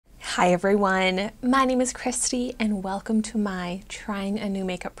Hi everyone, my name is Christy and welcome to my Trying a New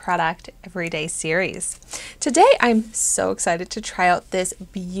Makeup Product Everyday series. Today I'm so excited to try out this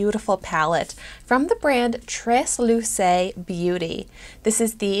beautiful palette from the brand Tresluce Beauty. This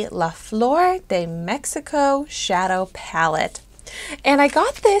is the La Flor de Mexico Shadow Palette. And I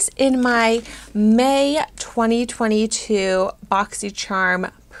got this in my May 2022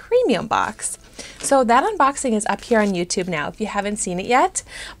 Boxycharm Premium Box. So that unboxing is up here on YouTube now if you haven't seen it yet,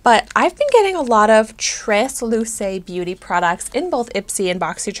 but I've been getting a lot of Tresluce Beauty products in both Ipsy and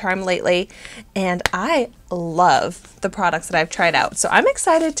Boxycharm lately, and I love the products that I've tried out. So I'm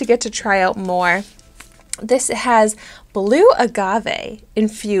excited to get to try out more. This has blue agave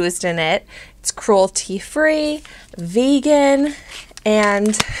infused in it. It's cruelty-free, vegan,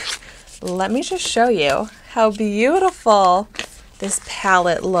 and let me just show you how beautiful this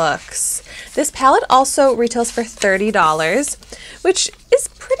palette looks. This palette also retails for $30, which is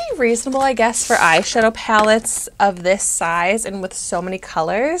pretty reasonable, I guess, for eyeshadow palettes of this size and with so many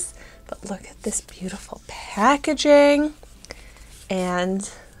colors. But look at this beautiful packaging and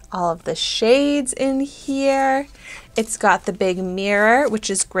all of the shades in here. It's got the big mirror,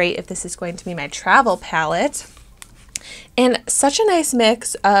 which is great if this is going to be my travel palette. And such a nice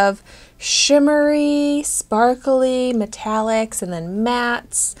mix of shimmery, sparkly, metallics, and then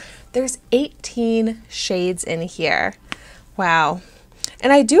mattes. There's 18 shades in here. Wow.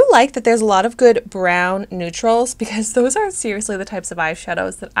 And I do like that there's a lot of good brown neutrals because those are seriously the types of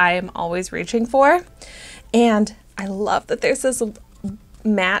eyeshadows that I am always reaching for. And I love that there's this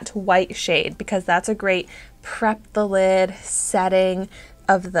matte white shade because that's a great prep the lid setting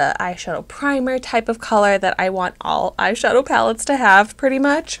of the eyeshadow primer type of color that I want all eyeshadow palettes to have pretty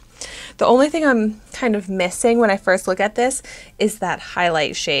much. The only thing I'm kind of missing when I first look at this is that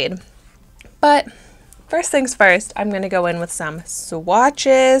highlight shade. But first things first, I'm going to go in with some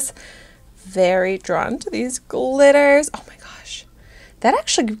swatches. Very drawn to these glitters. Oh my gosh, that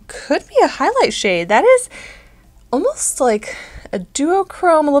actually could be a highlight shade. That is almost like a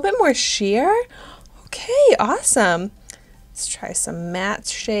duochrome, a little bit more sheer. Okay, awesome. Let's try some matte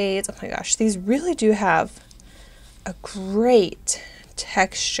shades. Oh my gosh, these really do have a great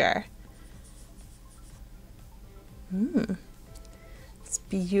texture. This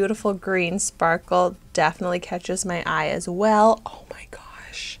beautiful green sparkle definitely catches my eye as well. Oh my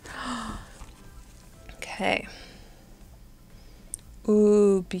gosh. Okay.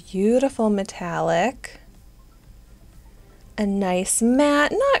 Ooh, beautiful metallic. A nice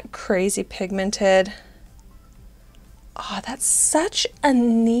matte, not crazy pigmented. Oh, that's such a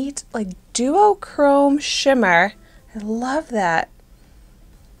neat, like, duochrome shimmer. I love that.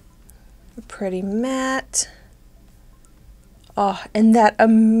 A pretty matte. Oh, and that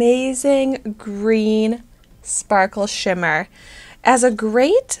amazing green sparkle shimmer as a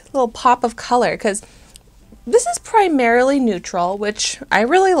great little pop of color because this is primarily neutral, which I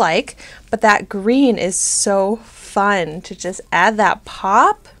really like, but that green is so fun to just add that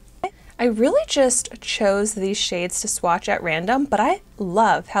pop. I really just chose these shades to swatch at random, but I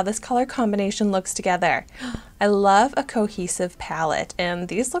love how this color combination looks together. I love a cohesive palette, and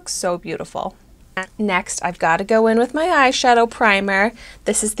these look so beautiful. Next, I've got to go in with my eyeshadow primer.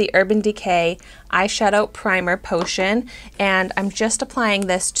 This is the Urban Decay Eyeshadow Primer Potion, and I'm just applying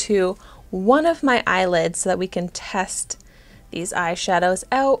this to one of my eyelids so that we can test these eyeshadows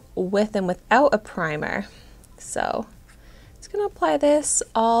out with and without a primer. So going to apply this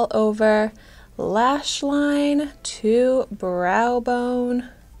all over lash line to brow bone.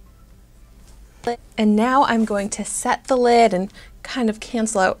 And now I'm going to set the lid and kind of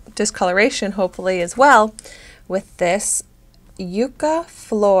cancel out discoloration hopefully as well with this Yucca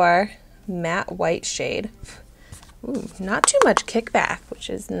Flor matte white shade. Ooh, not too much kickback, which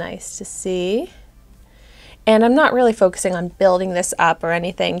is nice to see. And I'm not really focusing on building this up or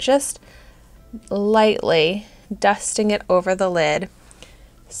anything, just lightly dusting it over the lid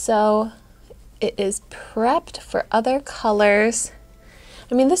so it is prepped for other colors.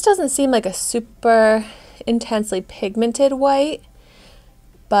 I mean, this doesn't seem like a super intensely pigmented white,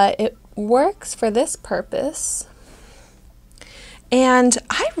 but it works for this purpose. And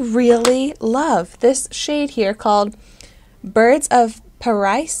I really love this shade here called Birds of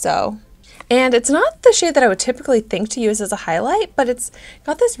Paraiso. And it's not the shade that I would typically think to use as a highlight, but it's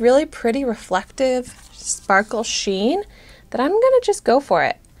got this really pretty reflective sparkle sheen that I'm gonna just go for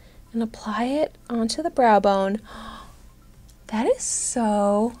it and apply it onto the brow bone. That is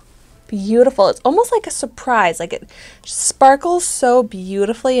so beautiful. It's almost like a surprise, like it sparkles so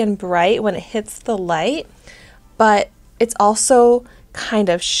beautifully and bright when it hits the light, but it's also kind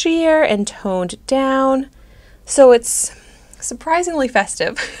of sheer and toned down, so it's surprisingly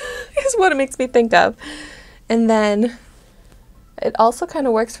festive. is what it makes me think of. And then it also kind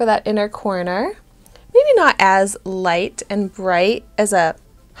of works for that inner corner. Maybe not as light and bright as a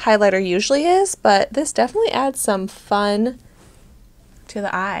highlighter usually is, but this definitely adds some fun to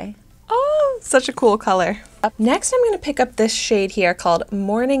the eye. Oh, such a cool color. Up next, I'm going to pick up this shade here called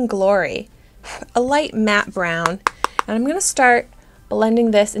Morning Glory, a light matte brown, and I'm going to start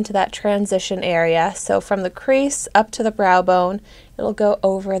blending this into that transition area. So from the crease up to the brow bone, it'll go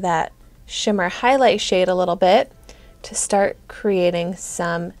over that shimmer highlight shade a little bit to start creating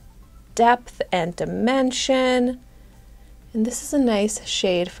some depth and dimension. And this is a nice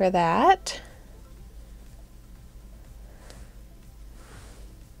shade for that.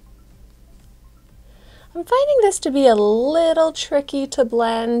 I'm finding this to be a little tricky to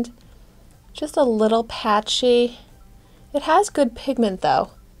blend, just a little patchy. It has good pigment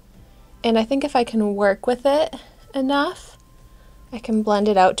though, and I think if I can work with it enough, I can blend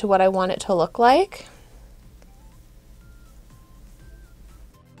it out to what I want it to look like.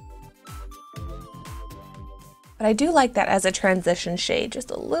 But I do like that as a transition shade,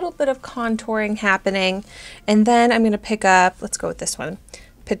 just a little bit of contouring happening. And then I'm going to pick up, let's go with this one,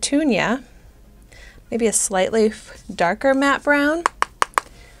 Petunia, maybe a slightly darker matte brown,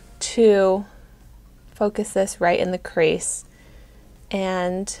 to focus this right in the crease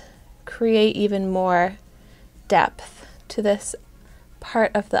and create even more depth to this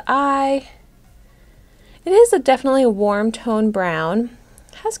part of the eye. It is definitely a warm tone brown.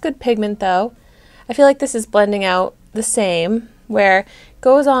 It has good pigment though. I feel like this is blending out the same, where it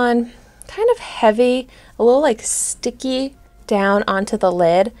goes on kind of heavy, a little like sticky down onto the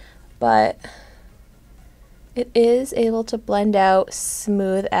lid, but it is able to blend out,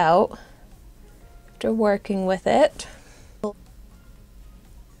 smooth out after working with it.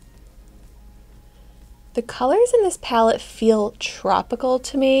 The colors in this palette feel tropical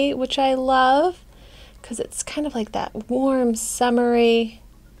to me, which I love because it's kind of like that warm, summery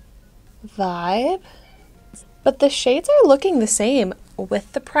vibe. But the shades are looking the same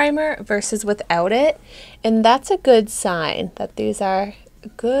with the primer versus without it, and that's a good sign that these are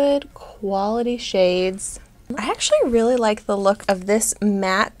good quality shades. I actually really like the look of this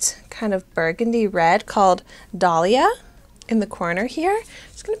matte kind of burgundy red called Dahlia in the corner here.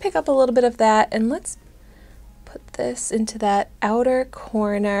 I'm just going to pick up a little bit of that and let's put this into that outer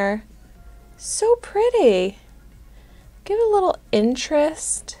corner. So pretty. Give a little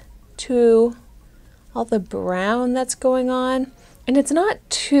interest to all the brown that's going on. And it's not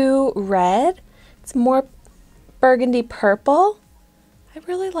too red. It's more burgundy purple. I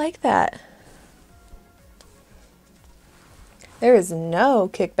really like that. There is no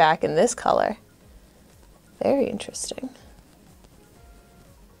kickback in this color. Very interesting.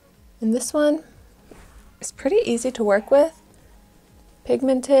 And this one is pretty easy to work with.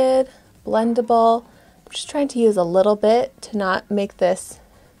 Pigmented, blendable. I'm just trying to use a little bit to not make this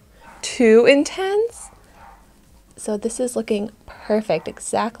too intense. So this is looking perfect,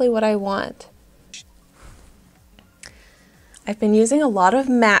 exactly what I want. I've been using a lot of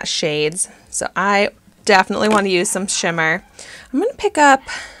matte shades, so I definitely want to use some shimmer. I'm going to pick up,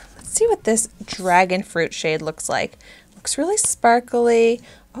 let's see what this dragon fruit shade looks like. Looks really sparkly.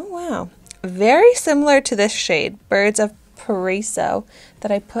 Oh wow. Very similar to this shade, Birds of Paraiso,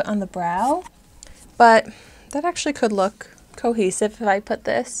 that I put on the brow. But that actually could look cohesive if I put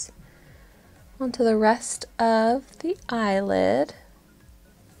this onto the rest of the eyelid.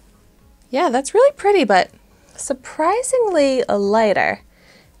 Yeah, that's really pretty, but surprisingly lighter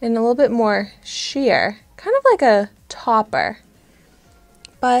and a little bit more sheer, kind of like a topper.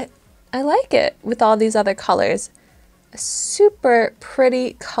 But I like it with all these other colors. A super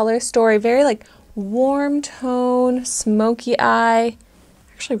pretty color story, very like warm tone, smoky eye. I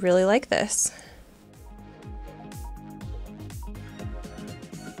actually really like this.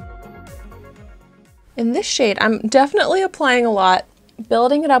 In this shade, I'm definitely applying a lot,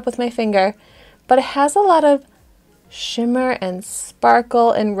 building it up with my finger, but it has a lot of shimmer and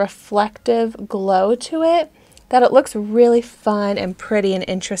sparkle and reflective glow to it that it looks really fun and pretty and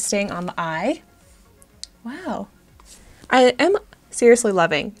interesting on the eye. Wow. I am seriously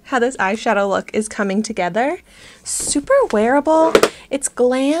loving how this eyeshadow look is coming together. Super wearable. It's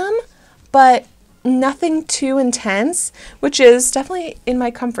glam, but nothing too intense, which is definitely in my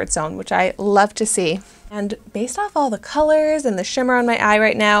comfort zone, which I love to see. And based off all the colors and the shimmer on my eye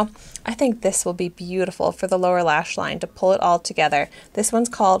right now, I think this will be beautiful for the lower lash line to pull it all together. This one's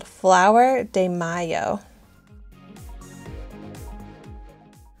called Flower de Mayo.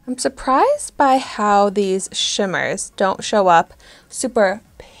 I'm surprised by how these shimmers don't show up super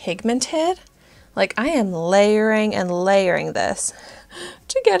pigmented. Like I am layering and layering this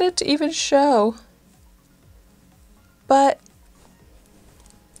to get it to even show. But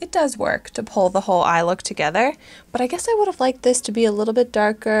it does work to pull the whole eye look together. But I guess I would have liked this to be a little bit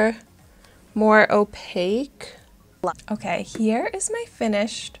darker, more opaque. Okay, here is my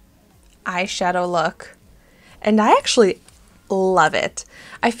finished eyeshadow look. And I actually love it.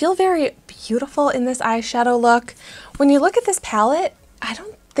 I feel very beautiful in this eyeshadow look. When you look at this palette, I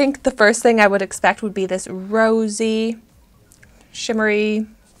don't think the first thing I would expect would be this rosy, shimmery,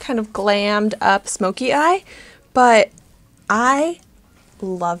 kind of glammed up smoky eye, but I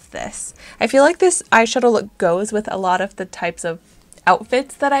love this. I feel like this eyeshadow look goes with a lot of the types of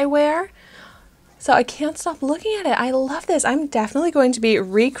outfits that I wear, so I can't stop looking at it. I love this. I'm definitely going to be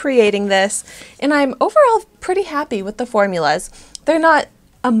recreating this, and I'm overall pretty happy with the formulas. They're not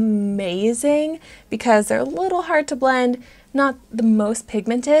amazing because they're a little hard to blend, not the most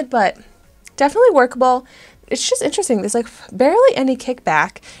pigmented, but definitely workable. It's just interesting. There's like barely any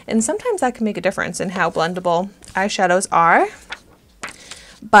kickback, and sometimes that can make a difference in how blendable eyeshadows are.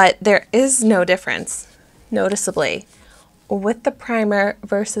 But there is no difference, noticeably, with the primer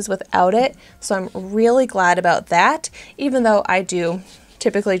versus without it. So I'm really glad about that, even though I do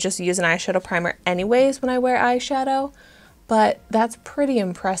typically just use an eyeshadow primer anyways when I wear eyeshadow. But that's pretty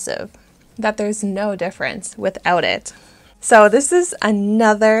impressive that there's no difference without it. So this is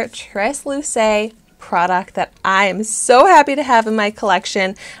another Tresluce product that I am so happy to have in my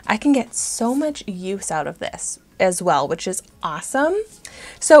collection. I can get so much use out of this as well, which is awesome.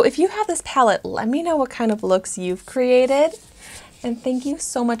 So if you have this palette, let me know what kind of looks you've created. And thank you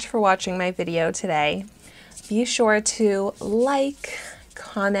so much for watching my video today. Be sure to like,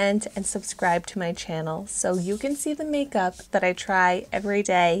 comment, and subscribe to my channel so you can see the makeup that I try every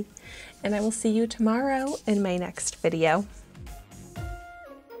day. And I will see you tomorrow in my next video.